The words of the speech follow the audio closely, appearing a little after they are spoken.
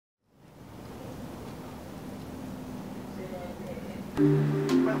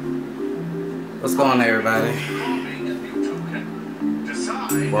What's going on, everybody?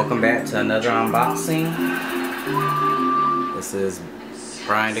 Welcome back to another unboxing. This is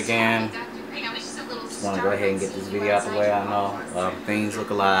Brian again. Just want to go ahead and get this video out the way. I know things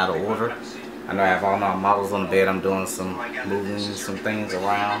look a lot out of order. I know I have all my models on the bed. I'm doing moving some things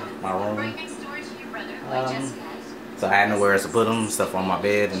around my room. So I had nowhere else to put them, stuff on my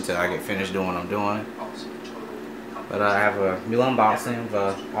bed until I get finished doing what I'm doing. But I have a new unboxing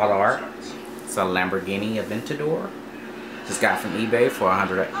of Autoart. It's a Lamborghini Aventador. Just got from eBay for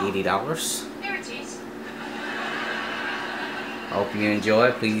 $180. I hope you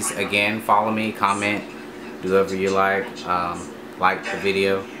enjoy. Please, again, follow me, comment, do whatever you like the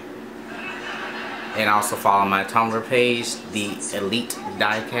video. And also follow my Tumblr page, the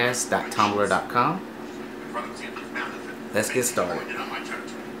Diecast.tumblr.com. Let's get started.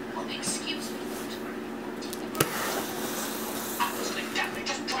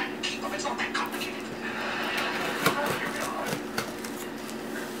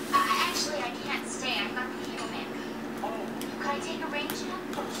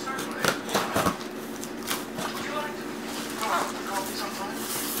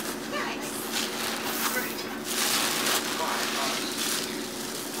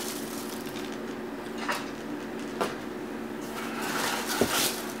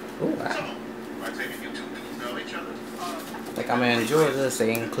 I think I'm gonna enjoy this.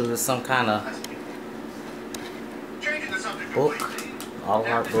 They included some kind of book,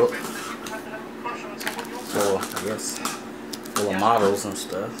 Autoart book. So I guess full of models and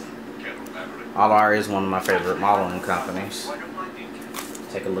stuff. Autoart is one of my favorite modeling companies.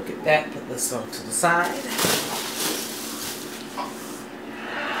 Take a look at that. Put this on to the side.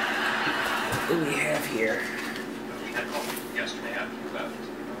 What do we have here?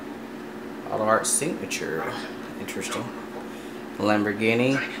 Autoart signature. Interesting.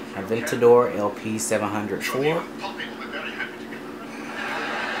 Lamborghini Aventador LP 704.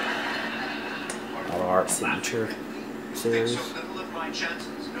 Autoart signature series.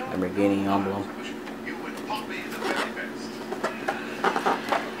 Lamborghini emblem.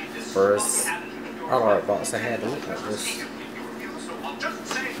 First Autoart box I had to look at this.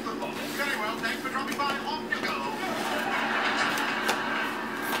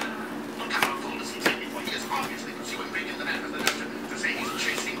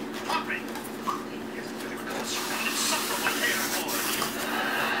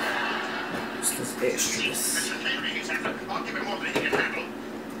 Extras.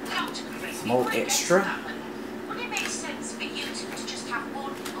 More extra.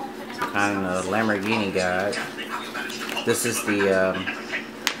 Kind of Lamborghini guide. This is the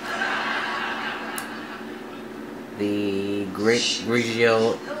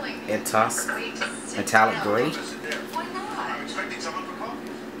Grigio Etos metallic gray.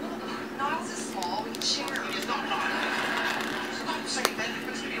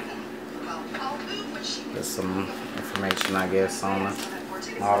 There's some information, I guess, on the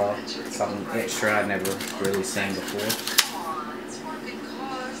model. Something extra I've never really seen before.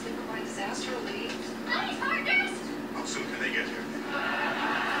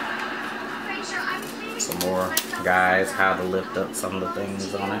 Some more guides, how to lift up some of the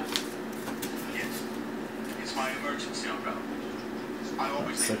things on it.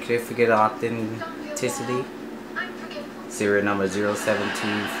 Certificate of authenticity. Serial number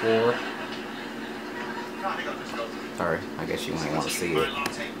 0724. Sorry, I guess you might want to see it.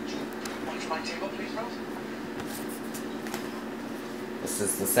 This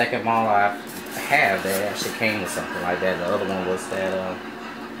is the second model I have that actually came with something like that. The other one was that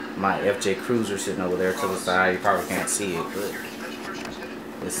my FJ Cruiser sitting over there to the side. You probably can't see it, but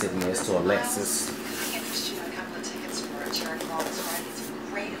it's sitting next to a Lexus.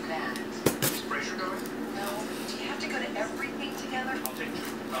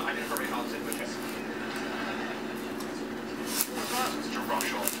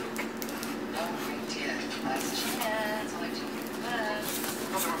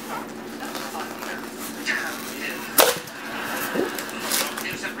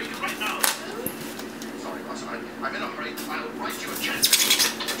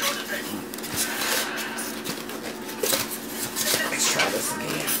 Let's try this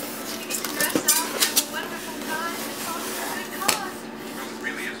again.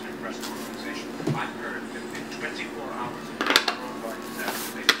 Really is an impressive organization.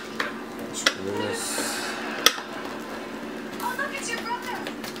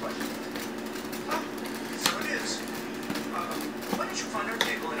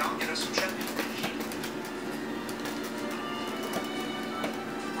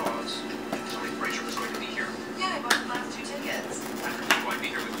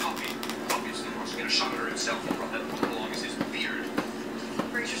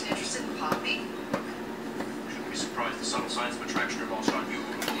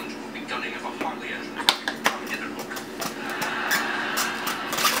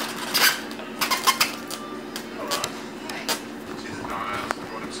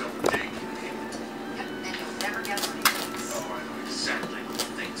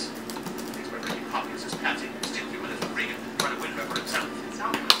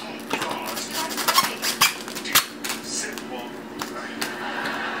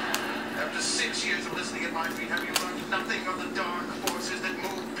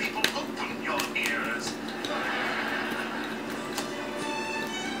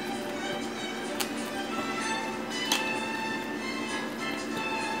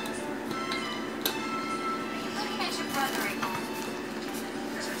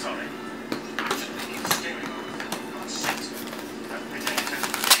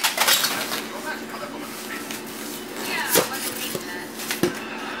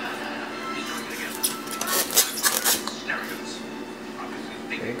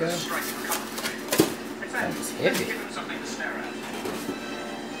 There you go. That is heavy.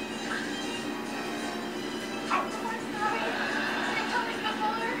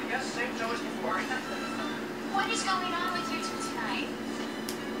 What is going on with you two tonight?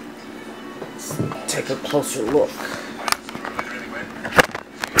 Let's take a closer look.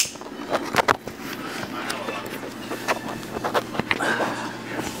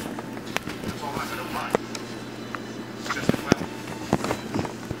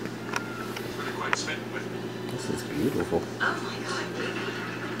 This is beautiful. Oh my God.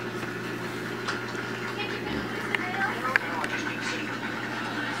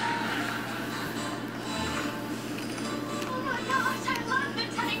 Oh my gosh, I love the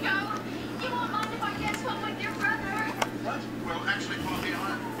tango. You won't mind if I guess one with your brother? What? Well, actually, Poppy,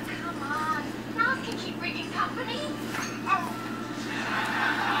 Come on. Miles can keep bringing company. Oh!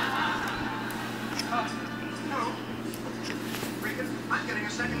 No. Regan, I'm getting a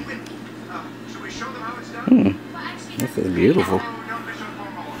second wind. Should we show them how it's done? Well, actually, This is beautiful. Oh, don't be so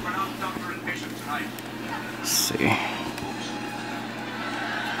formal. We're not doctor and patient tonight. Let's see.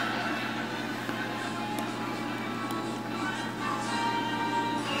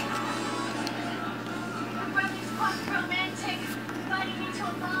 My brother's quite romantic, inviting me to a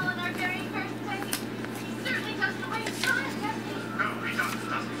ball on our very first date. He certainly doesn't waste time, does he? No, he doesn't.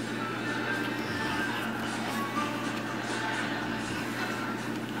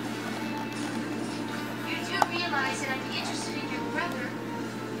 You do realize that I'd be interested in your brother.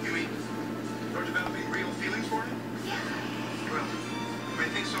 You mean you're developing real feelings for him? Yeah. Well, you may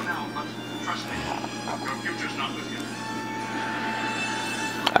think so now, but trust me, your future's not with him.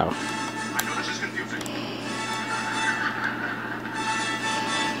 Oh. I know this is confusing.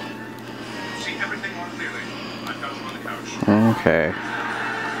 See everything more clearly. I've got him on the couch. Okay. I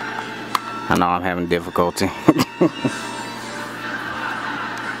know I'm having difficulty.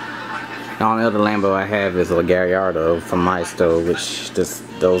 The only other Lambo I have is a Gallardo from my stove, which just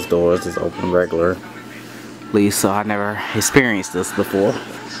those doors just open regularly, so I never experienced this before. Your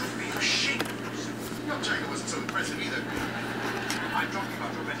Jacob wasn't so impressive either. I'm talking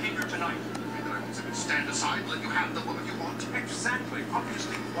about your behavior tonight. That I won't simply stand aside and let you have the woman you want. Exactly.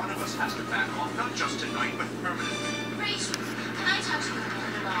 Obviously, one of us has to back off, not just tonight, but permanently. Rachel, can I talk to you a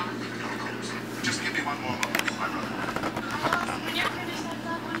little? No, of course. Just give me one more moment, my brother. When you're finished, I'd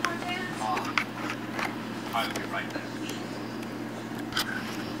love one more dance. I'll be right there.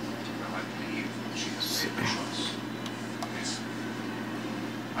 Well, I believe she has made the choice. Yes.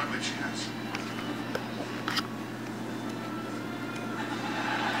 I believe she has.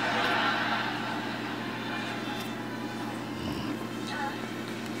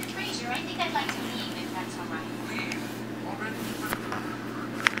 Fraser, I think I'd like to leave if that's all right. Leave already?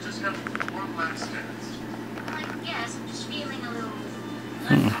 Just have one last dance. I guess I'm just feeling a little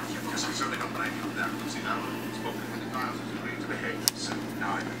uncomfortable. Yes, I certainly don't blame you for that, Lucy. Now, I've spoken many times as you need to behave. So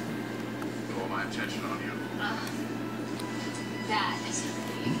now I can put all my attention on you. That is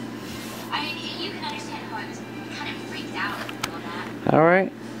great. I mean, you can understand how I was kind of freaked out and all that.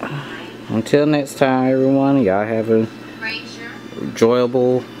 Alright. Until next time, everyone, y'all have a Fraser?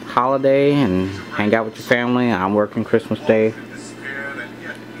 enjoyable holiday and hang out with your family. I'm working Christmas Day,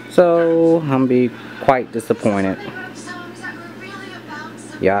 so I'm gonna be quite disappointed. Songs that were really about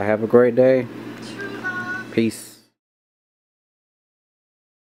some Y'all have a great day. true love. Peace.